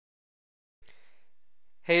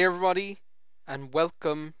Hey everybody, and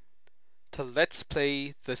welcome to Let's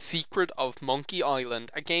Play The Secret of Monkey Island,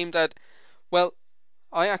 a game that, well,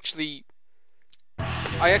 I actually,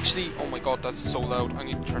 oh my god, that's so loud, I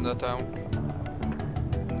need to turn that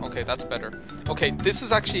down. Okay, that's better. Okay, this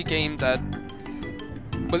is actually a game that,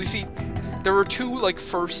 well, you see, there were two,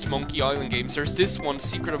 first Monkey Island games. There's this one,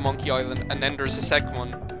 Secret of Monkey Island, and then there's a second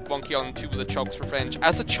one, Monkey Island 2, The Chuck's Revenge.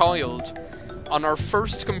 As a child, on our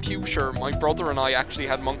first computer, my brother and I actually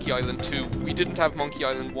had Monkey Island 2. We didn't have Monkey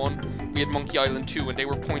Island 1, we had Monkey Island 2, and they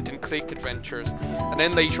were point-and-click adventures. And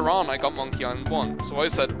then later on, I got Monkey Island 1. So I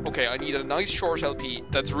said, okay, I need a nice short LP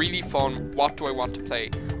that's really fun. What do I want to play?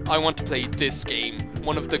 I want to play this game.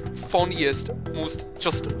 One of the funniest, most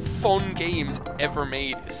just fun games ever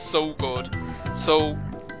made. It's so good. So,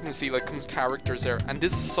 you can see, comes characters there. And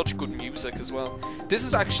this is such good music as well. This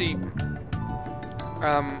is actually...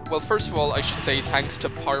 well, first of all, I should say thanks to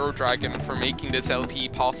PyroDragon for making this LP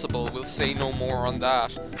possible. We'll say no more on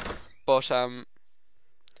that. But,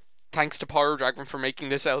 thanks to PyroDragon for making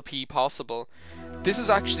this LP possible. This is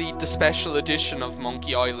actually the special edition of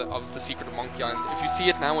Monkey Island, of The Secret of Monkey Island. If you see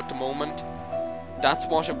it now at the moment, that's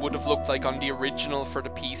what it would have looked like on the original for the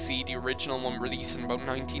PC, the original one released in about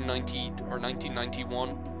 1990 or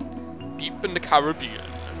 1991. Deep in the Caribbean,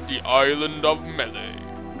 the island of Melee.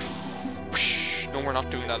 No, we're not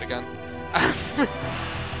doing that again.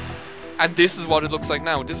 And this is what it looks like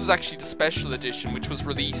now. This is actually the special edition, which was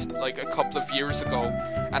released a couple of years ago,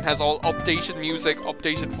 and has all updated music,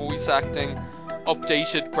 updated voice acting,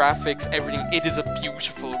 updated graphics, everything. It is a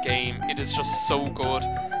beautiful game. It is just so good.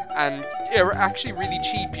 And they're actually really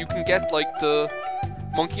cheap. You can get the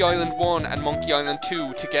Monkey Island 1 and Monkey Island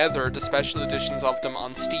 2 together, the special editions of them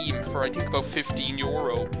on Steam for I think about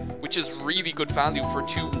 €15, which is really good value for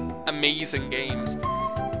two amazing games.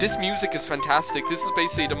 This music is fantastic. This is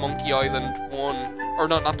basically the Monkey Island 1, or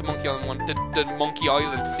no, not the Monkey Island 1, the Monkey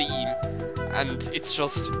Island theme, and it's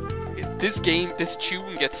just, this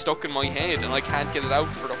tune gets stuck in my head and I can't get it out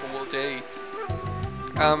for the whole day.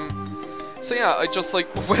 So yeah, I just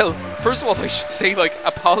well, first of all I should say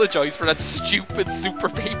apologise for that stupid Super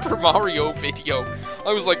Paper Mario video.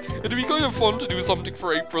 I was it'd be kind of fun to do something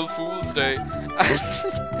for April Fool's Day. And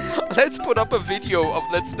let's put up a video of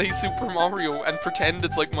Let's Play Super Mario and pretend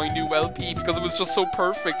it's my new LP, because it was just so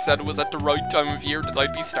perfect that it was at the right time of year that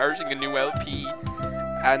I'd be starting a new LP.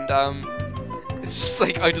 And it's just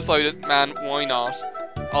I decided, man, why not?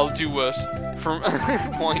 I'll do it.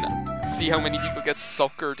 Why not? See how many people get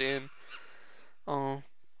suckered in. Oh.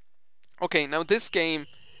 Okay, now this game,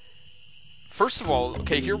 first of all,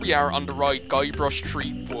 okay, here we are on the right, Guybrush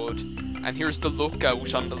Threepwood, and here's the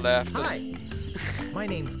lookout on the left. Hi, my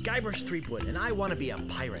name's Guybrush Threepwood, and I want to be a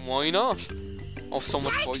pirate. Why not? Oh, so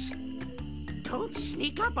much voice. Don't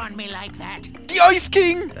sneak up on me like that. The Ice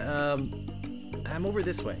King! I'm over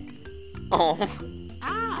this way. Oh.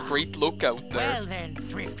 Ah. Great lookout there. Well then,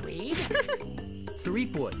 Thriftweed.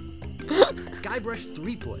 Threepwood. Guybrush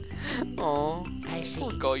Threepwood. Oh, I see.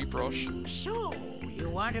 poor Guybrush. So, you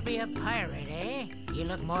want to be a pirate, eh? You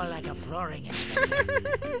look more like a flooring inspector.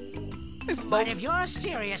 But if you're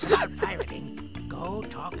serious about pirating, go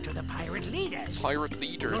talk to the pirate leaders. Pirate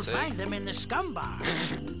leaders, You'll find them in the scum bar.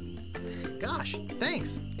 Gosh,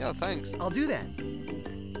 thanks. Yeah, thanks. I'll do that.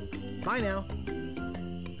 Bye now.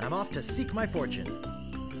 I'm off to seek my fortune.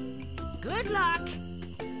 Good luck.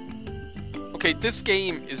 Okay, this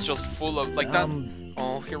game is just full of, that...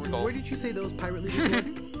 Oh, here we go. Where did you say those pirate leaders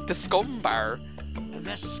were? The Scum Bar.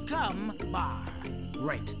 The scum bar.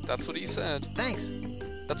 Right. That's what he said. Thanks.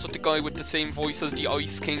 That's what the guy with the same voice as the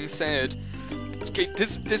Ice King said. Okay,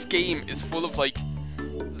 this game is full of,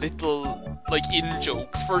 little,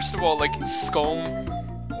 in-jokes. First of all, Scum...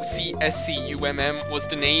 SCUMM was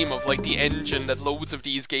the name of the engine that loads of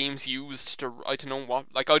these games used to, I don't know what,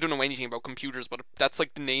 I don't know anything about computers, but that's the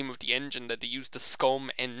name of the engine that they used, the Scum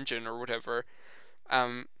engine or whatever.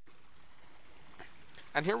 And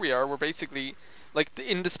here we are, we're basically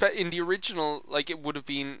in the original, it would have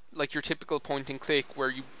been your typical point and click, where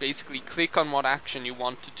you basically click on what action you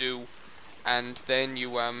want to do, and then you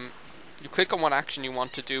click on what action you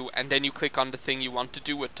want to do, and then you click on the thing you want to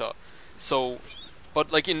do it to. So, but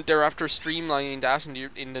they're after streamlining that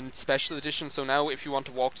in the special edition. So now, if you want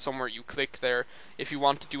to walk somewhere, you click there. If you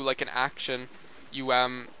want to do an action, you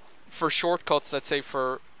for shortcuts, let's say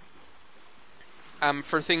for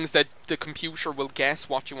things that the computer will guess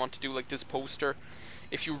what you want to do, like this poster.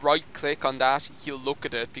 If you right click on that, he'll look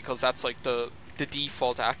at it, because that's the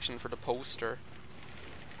default action for the poster.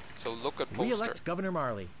 So look at poster. Re-elect Governor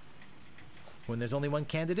Marley. When there's only one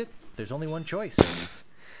candidate, there's only one choice.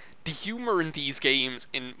 the humor in these games,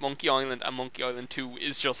 in Monkey Island and Monkey Island 2,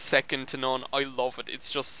 is just second to none. I love it. It's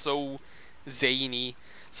just so zany.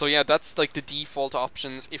 So yeah, that's like the default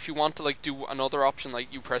options. If you want to like do another option,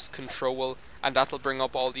 like you press Control, and that'll bring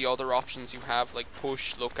up all the other options you have, like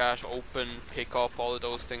push, look at, open, pick up, all of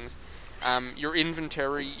those things. Your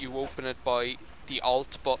inventory, you open it by the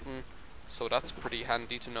Alt button, so that's pretty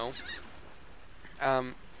handy to know.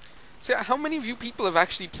 So yeah, how many of you people have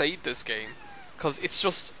actually played this game? Because it's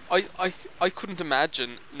just, I couldn't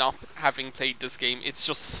imagine not having played this game. It's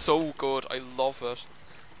just so good. I love it.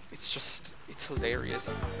 It's hilarious.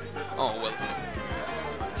 Oh, well.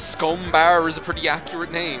 Scumbar is a pretty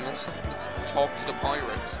accurate name. Let's talk to the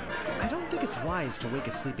pirates. I don't think it's wise to wake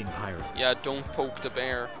a sleeping pirate. Yeah, don't poke the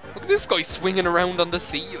bear. Look at this guy swinging around on the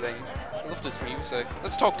ceiling. I love this music.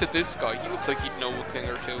 Let's talk to this guy. He looks like he'd know a thing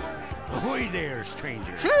or two. Ahoy there,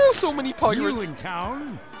 stranger. Oh, so many pirates. You in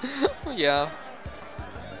town? Yeah.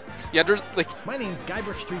 Yeah, there's like... My name's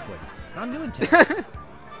Guybrush Threepwood. I'm new in town.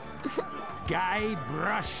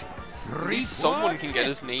 Guybrush At least someone can get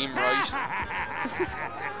his name right.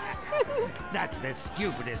 That's the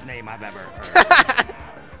stupidest name I've ever heard.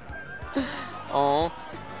 Oh.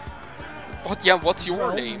 What's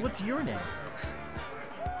your name? What's your name?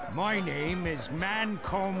 My name is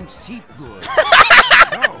Mancomb Seepgood.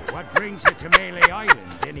 So, what brings you to Melee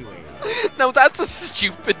Island, anyway? Now that's a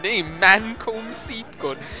stupid name, Mancomb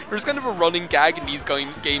Seepgood. There's kind of a running gag in these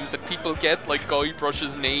games that people get like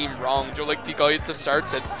Guybrush's name wrong. They're like the guy at the start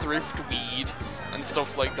said Thriftweed and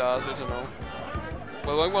stuff like that. I don't know.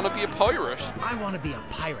 Well, I want to be a pirate. I want to be a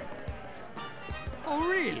pirate. Oh,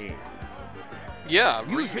 really? Yeah,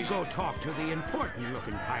 You really. should go talk to the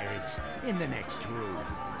important-looking pirates in the next room.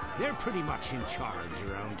 They're pretty much in charge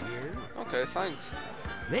around here. Okay, thanks.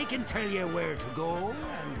 They can tell you where to go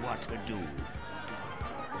and what to do.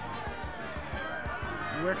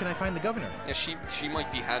 Where can I find the governor? Yeah, she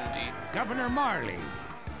might be handy. Governor Marley.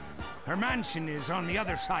 Her mansion is on the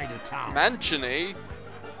other side of town. Mansion, eh?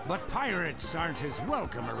 But pirates aren't as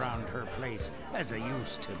welcome around her place as they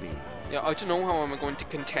used to be. Yeah, I don't know how I'm going to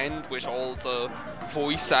contend with all the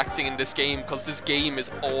voice acting in this game, because this game is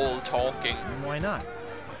all talking. Why not?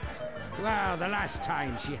 Well, the last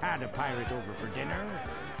time she had a pirate over for dinner,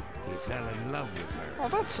 he fell in love with her. Oh,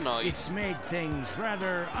 that's nice. It's made things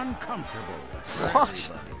rather uncomfortable for What?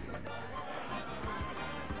 everybody.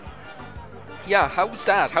 Yeah, how's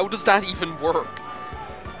that? How does that even work?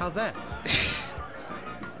 How's that?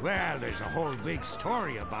 Well, there's a whole big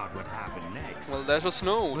story about what happened next. Well, let us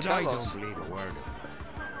know. but Tell I us. don't believe a word of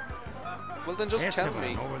it. Well, then just tell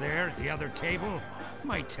Esteban me. over there at the other table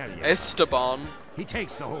might tell you. Esteban. He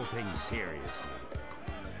takes the whole thing seriously.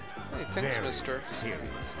 Hey, thanks, Very mister.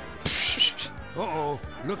 seriously. Uh-oh,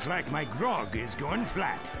 looks like my grog is going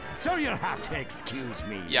flat. So you'll have to excuse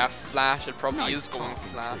me. Yeah, flat. It probably Nice is going talking to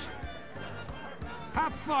flat. you.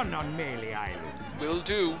 Have fun on Melee Island. Will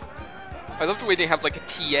do. I love the way they have like a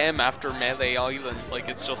TM after Melee Island. Like,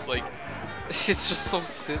 it's just like... It's just so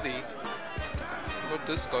silly. What about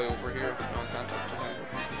this guy over here? No, I can't talk to him.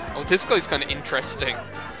 Oh, this guy's kind of interesting.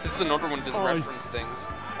 This is another one of his Oi. reference things.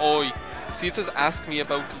 Oi. See, it says ask me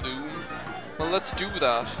about Loom. Well, let's do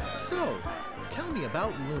that. So, tell me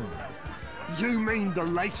about Loom. You mean the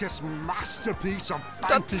latest masterpiece of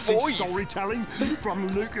fantasy voice. storytelling from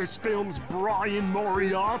Lucasfilm's Brian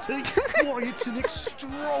Moriarty? Why, it's an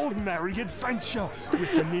extraordinary adventure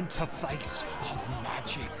with an interface of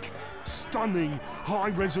magic. Stunning,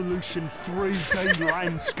 high-resolution 3D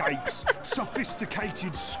landscapes,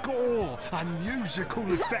 sophisticated score and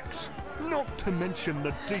musical effects. Not to mention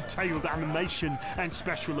the detailed animation and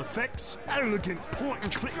special effects, elegant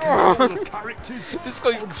point-and-click control of characters, This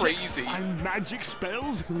guy's objects crazy. and magic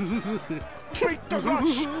spells. Beat the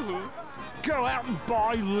rush! Go out and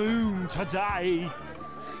buy Loom today.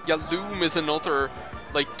 Yeah, Loom is another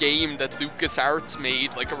like game that LucasArts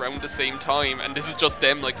made like around the same time, and this is just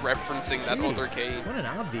them like referencing that other Jeez, game. What an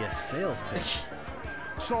obvious sales pitch.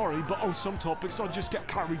 Sorry, but on some topics I just get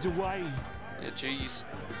carried away. Yeah, jeez.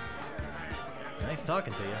 Nice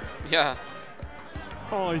talking to you. Yeah.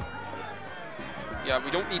 Hi. Yeah, we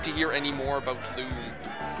don't need to hear any more about Loom.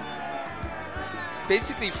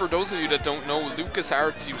 Basically, for those of you that don't know,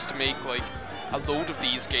 LucasArts used to make like a load of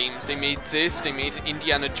these games. They made this, they made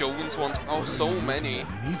Indiana Jones ones. Oh, so many.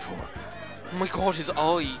 Me for? Oh my god, his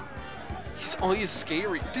eye. His eye is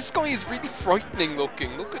scary. This guy is really frightening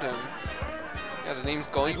looking. Look at him. Yeah, the name's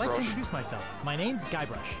I'd like to Guybrush. introduce myself. My name's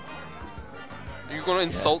Guybrush. Are you gonna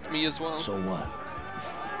insult me as well? So what?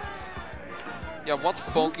 Yeah, what's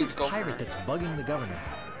Who's bugging this governor? pirate that's bugging the governor?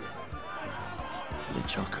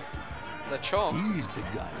 LeChuck. LeChuck. He's the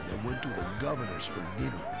guy that went to the governor's for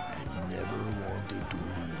dinner never wanted to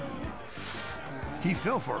leave. He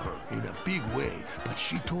fell for her in a big way, but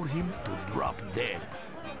she told him to drop dead.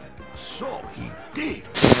 So he did.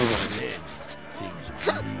 And then things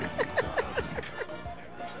really got ugly.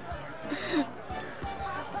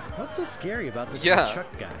 What's so scary about this Yeah. Chuck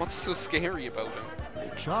guy? What's so scary about him?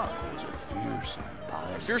 LeChuck was a fearsome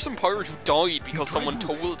pirate. Fearsome pirate who died He because tried someone to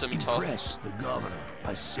told him to. impress the governor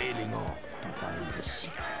by sailing off to find the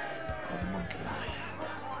secret of Monkey Island.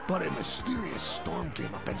 But a mysterious storm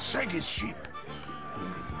came up and sank his ship,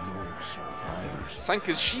 leaving no survivors. Sank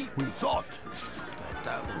his sheep. We thought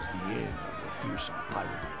that was the end of the fearsome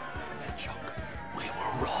pirate, LeChuck. We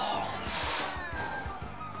were wrong.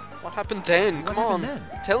 What happened then? What Come on, happened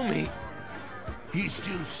then? tell me. He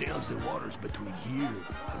still sails the waters between here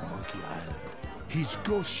and Monkey Island. His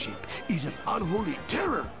ghost ship is an unholy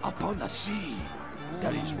terror upon the sea.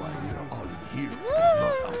 That is why we are all in here and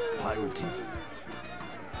not out pirating.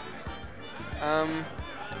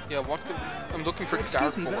 Yeah, what could... I'm looking for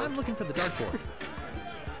Excuse me, but I'm dartboard. looking for the dartboard.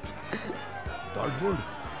 Dartboard?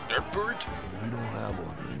 Dartboard? We don't have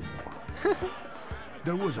one anymore.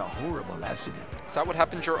 There was a horrible accident. Is that what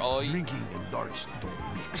happened to your eye? Drinking and darts don't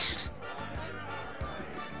mix.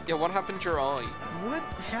 Yeah, what happened to your eye? What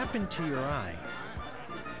happened to your eye?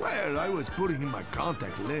 Well, I was putting in my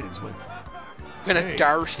contact lens when... When a Hey,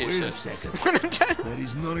 dart hit wait a it. second. When a dart... That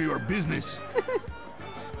is none of your business.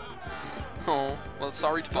 Oh, well,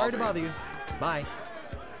 sorry to bother Sorry to bother you. Bye.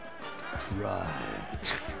 Right.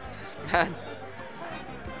 you. Man.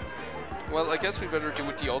 Well, I guess we better do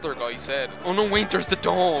what the other guy said. Oh no, wait, there's the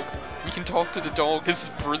dog. We can talk to the dog. This is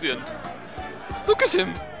brilliant. Look at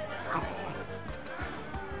him.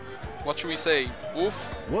 What should we say? Woof?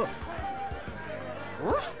 Woof.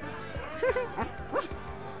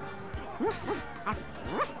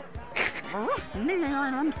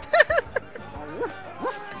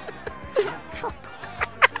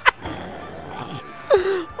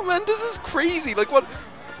 Oh man, this is crazy. Like what?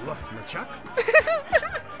 Woof, LeChuck.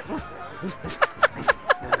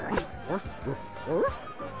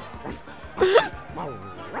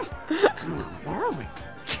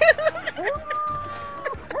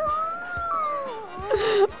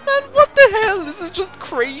 Man, what the hell? This is just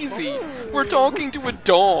crazy. We're talking to a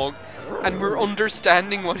dog, and we're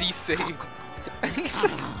understanding what he's saying. And he's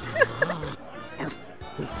like...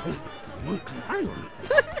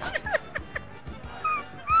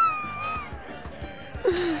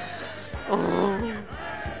 Oh,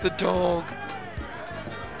 the dog.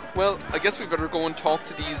 Well, I guess we better go and talk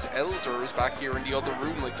to these elders back here in the other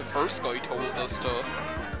room like the first guy told us to.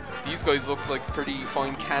 These guys look like pretty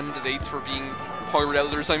fine candidates for being pirate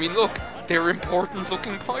elders. I mean, look, they're important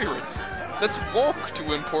looking pirates. Let's walk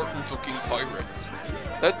to important looking pirates.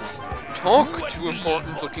 Let's talk to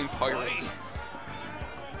important looking pirates.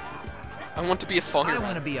 I want to be a I fireman.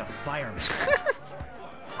 want to be a fireman.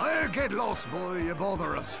 I'll get lost, boy. You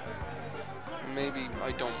bother us. Maybe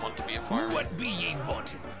I don't want to be a fireman. What be ye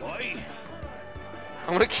wanting, boy?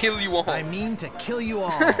 I want to kill you all. I mean to kill you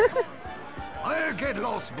all. I'll get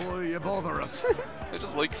lost, boy. You bother us. I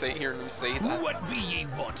just like hearing them say that. What be ye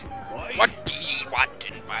wanting, boy? What be ye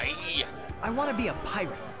wanting, boy? I want to be a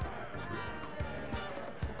pirate.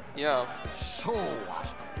 Yeah, So what?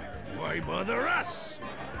 Why bother us?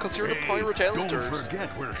 because you're the Hey, pirate elders. Don't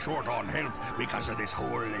forget we're short on help because of this whole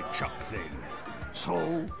LeChuck thing.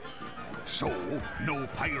 So? So, no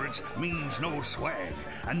pirates means no swag,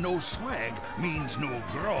 and no swag means no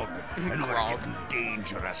grog. And we're Grog. getting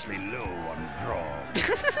dangerously low on grog.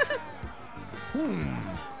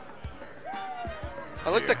 I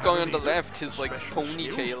like that Have guy on any the left, his like special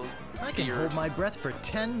ponytail I can beard. hold my breath for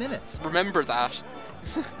 10 minutes. Remember that.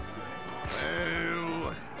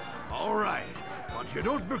 Well, all right. But you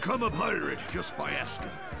don't become a pirate just by asking.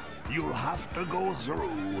 You'll have to go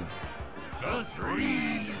through the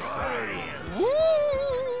 3 trials. Woo!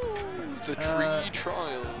 The tree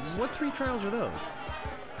trials. What 3 trials are those?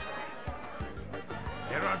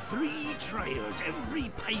 There are 3 trials every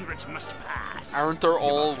pirate must pass. Aren't there Must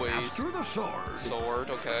always? master the sword. Sword,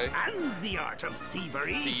 okay. And the art of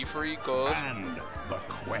thievery. Thievery, good. And the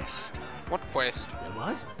quest. What quest? The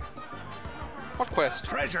what? What quest?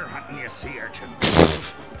 Treasure hunting, you sea urchin.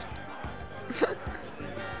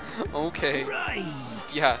 Okay. Right.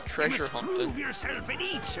 Yeah, You treasure must hunting. prove yourself in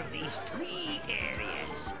each of these 3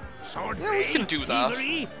 areas. Sword Yeah, we can do that.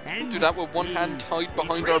 thievery, and Do that with one hand tied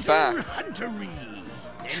behind our treasure back. Huntery.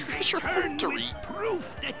 Then Treasure return huntery. with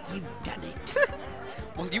proof that you've done it.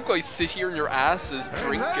 Well, you guys sit here in your asses And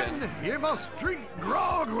drinking. then you must drink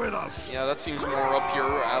grog with us. Yeah, that seems more up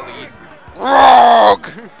your alley.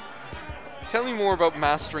 Grog! Tell me more about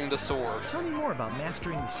mastering the sword. Tell me more about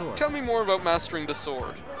mastering the sword. Tell me more about mastering the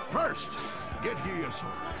sword. First, get here your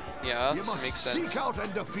sword. Yeah, You that must makes sense. seek out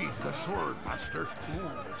and defeat the sword master.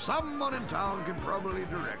 Someone in town can probably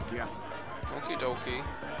direct you. Okie dokie.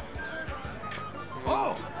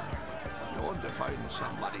 Oh! You want to find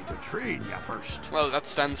somebody to train you first. Well, that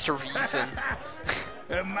stands to reason.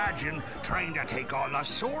 Imagine trying to take on a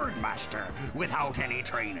sword master without any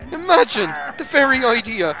training. Imagine the very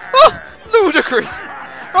idea. Ah, ludicrous.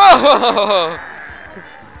 Ah!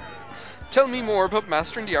 Tell me more about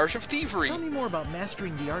mastering the art of thievery. Tell me more about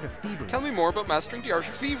mastering the art of thievery. Tell me more about mastering the art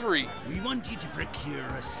of thievery. We want you to procure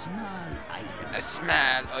a small item. A small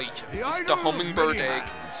item. The It's idol the of hummingbird many egg.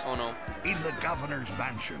 hands. Oh no. In the governor's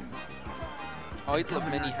mansion. Idol of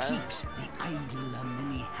many Governor hands. keeps the idol of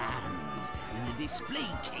many hands in a display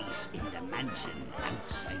case in the mansion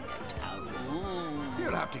outside the town. Ooh.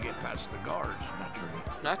 You'll have to get past the guards, naturally.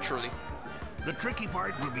 Naturally. The tricky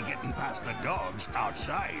part will be getting past the dogs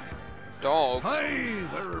outside. Dogs. Hey,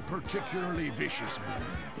 they're a particularly vicious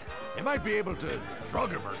breed. You might be able to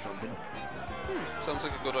drug him or something. Sounds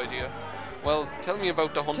like a good idea. Well, tell me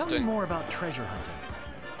about the hunting. Tell me more about treasure hunting.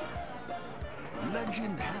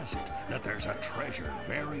 Legend has it that there's a treasure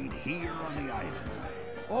buried here on the island.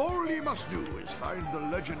 All you must do is find the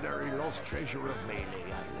legendary lost treasure of Melee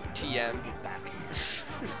Island. TM. Bring it back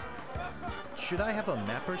here. Should I have a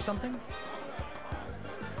map or something?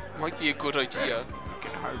 Might be a good idea. You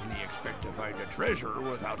can hardly expect to find a treasure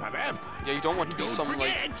without a map. Yeah, you don't want to be Don't some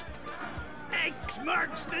like. forget, X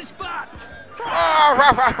marks the spot.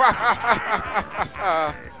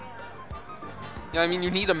 Yeah, I mean,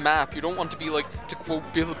 you need a map. You don't want to be like, to quote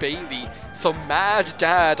Bill Bailey, some mad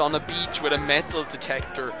dad on a beach with a metal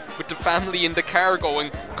detector, with the family in the car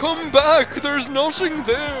going, "Come back, there's nothing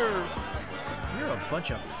there." You're a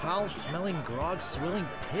bunch of foul-smelling, grog-swilling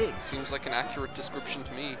pigs. Seems like an accurate description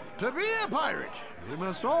to me. To be a pirate, you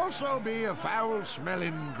must also be a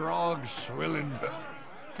foul-smelling, grog-swilling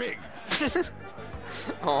pig.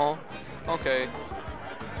 Oh, okay.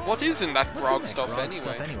 What is in that What's grog in that stuff grog anyway?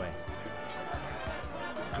 stuff anyway?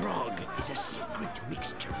 Grog is a secret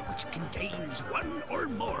mixture which contains one or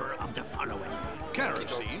more of the following: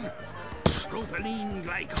 Kerosene, propylene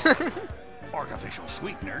glycol, artificial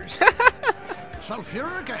sweeteners,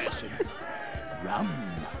 sulfuric acid, rum,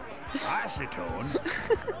 acetone,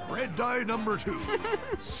 red dye number 2,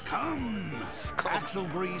 scum, axle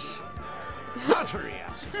grease, battery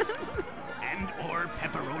acid. and/or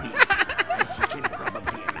pepperoni. As you can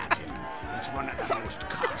probably imagine, it's one of the most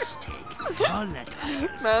caustic, volatile.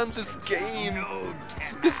 Man, this game. No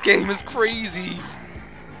temper. This game is crazy.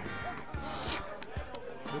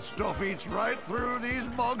 The stuff eats right through these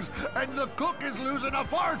mugs, and the cook is losing a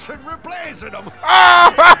fortune replacing them.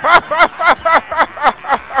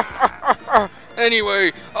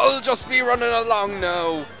 Anyway, I'll just be running along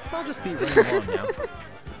now. I'll just be running along now.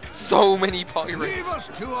 So many Leave pirates. us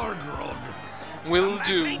to our grog. Will Back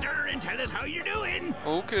do. later and tell us how you're doing.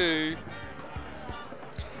 Okay.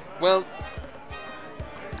 Well,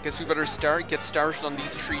 guess we better get started on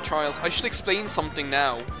these 3 trials. I should explain something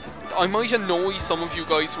now. I might annoy some of you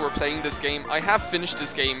guys who are playing this game. I have finished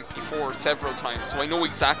this game before several times, so I know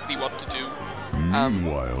exactly what to do.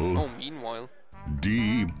 Meanwhile.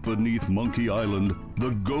 Deep beneath Monkey Island, the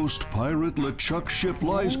ghost pirate LeChuck ship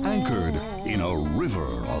lies anchored in a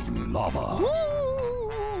river of lava.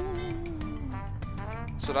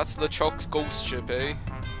 So that's LeChuck's ghost ship, eh?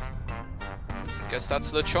 Guess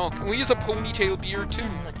that's LeChuck. And we use a ponytail beard too.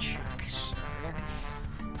 LeChuck, sir.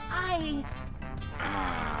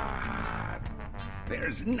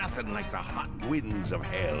 There's nothing like the hot winds of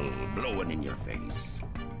hell blowing in your face.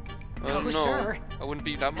 Well, Oh, no, sir. I wouldn't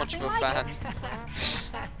be that much of a Nothing fan.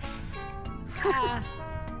 like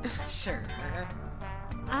it. Sir,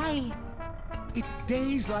 I... It's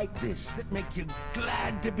days like this that make you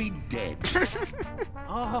glad to be dead.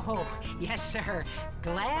 Oh, yes, sir.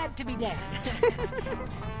 Glad to be dead.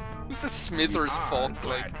 Who's the Smithers folk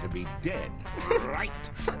like? Glad to be dead, right?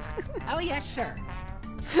 Oh, yes, sir.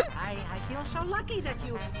 I feel so lucky that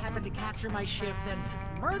you happened to capture my ship, then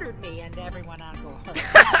murdered me and everyone on board.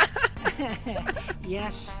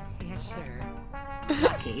 Yes, sir.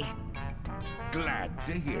 Lucky. Glad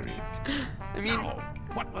to hear it. I mean, Now,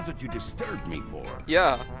 what was it you disturbed me for?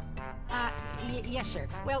 yeah. Yes, sir.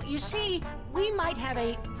 Well, you see, we might have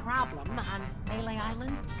a problem on Melee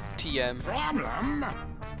Island. TM. Problem?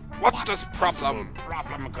 What's this problem?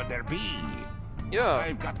 Problem could there be? Yeah.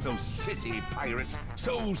 I've got those sissy pirates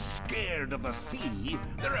so scared of the sea,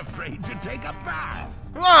 they're afraid to take a bath.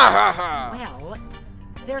 Well,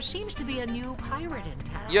 there seems to be a new pirate in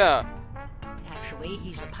town. Yeah. Actually,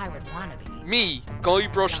 he's a pirate wannabe. Me,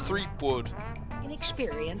 Guybrush Threepwood.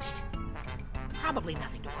 Inexperienced. Probably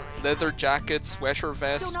nothing to worry about. Leather jacket, sweater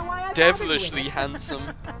vest, Don't know why I bothered devilishly with it. handsome.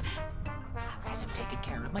 I'd have taken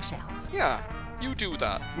care of myself. Yeah, you do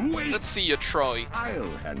that. Wait! Let's see you try. I'll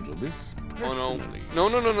handle this Oh no. personally.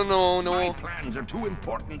 No. My plans are too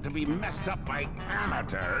important to be messed up by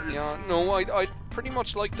amateurs. Yeah, no, I'd pretty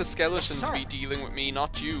much like the skeleton Yes, to sir. be dealing with me,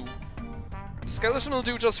 not you. The skeleton will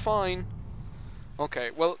do just fine.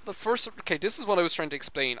 Okay, well, okay, this is what I was trying to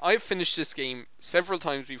explain. I've finished this game several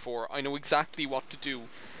times before. I know exactly what to do.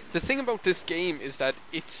 The thing about this game is that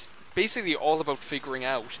it's basically all about figuring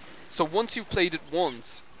out. So once you've played it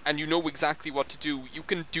once, and you know exactly what to do, you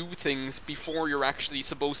can do things before you're actually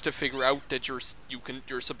supposed to figure out that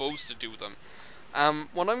you're supposed to do them.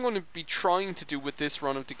 What I'm going to be trying to do with this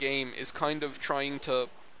run of the game is kind of trying to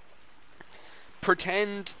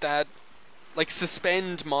pretend that, like,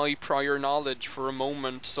 suspend my prior knowledge for a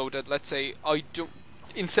moment, so that, let's say, I don't,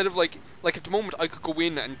 instead of like at the moment I could go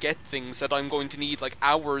in and get things that I'm going to need like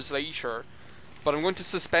hours later, but I'm going to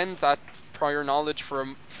suspend that prior knowledge for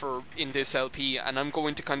in this LP, and I'm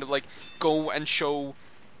going to kind of like go and show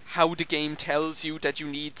how the game tells you that you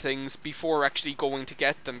need things before actually going to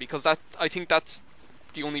get them, because I think that's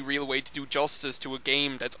the only real way to do justice to a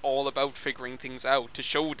game that's all about figuring things out, to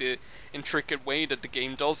show the intricate way that the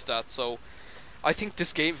game does that. So I think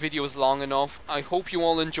this video is long enough. I hope you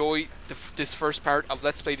all enjoy this first part of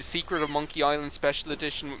Let's Play The Secret of Monkey Island Special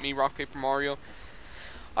Edition with me, RockPaperMario.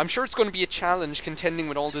 I'm sure it's going to be a challenge contending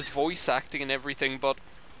with all this voice acting and everything, but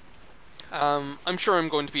I'm sure I'm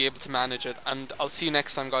going to be able to manage it, and I'll see you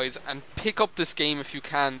next time, guys, and pick up this game if you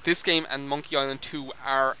can. This game and Monkey Island 2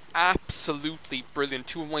 are absolutely brilliant,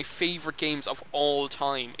 two of my favourite games of all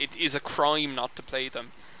time. It is a crime not to play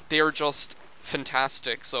them. They are just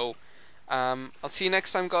fantastic, so I'll see you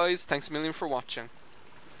next time, guys. Thanks a million for watching.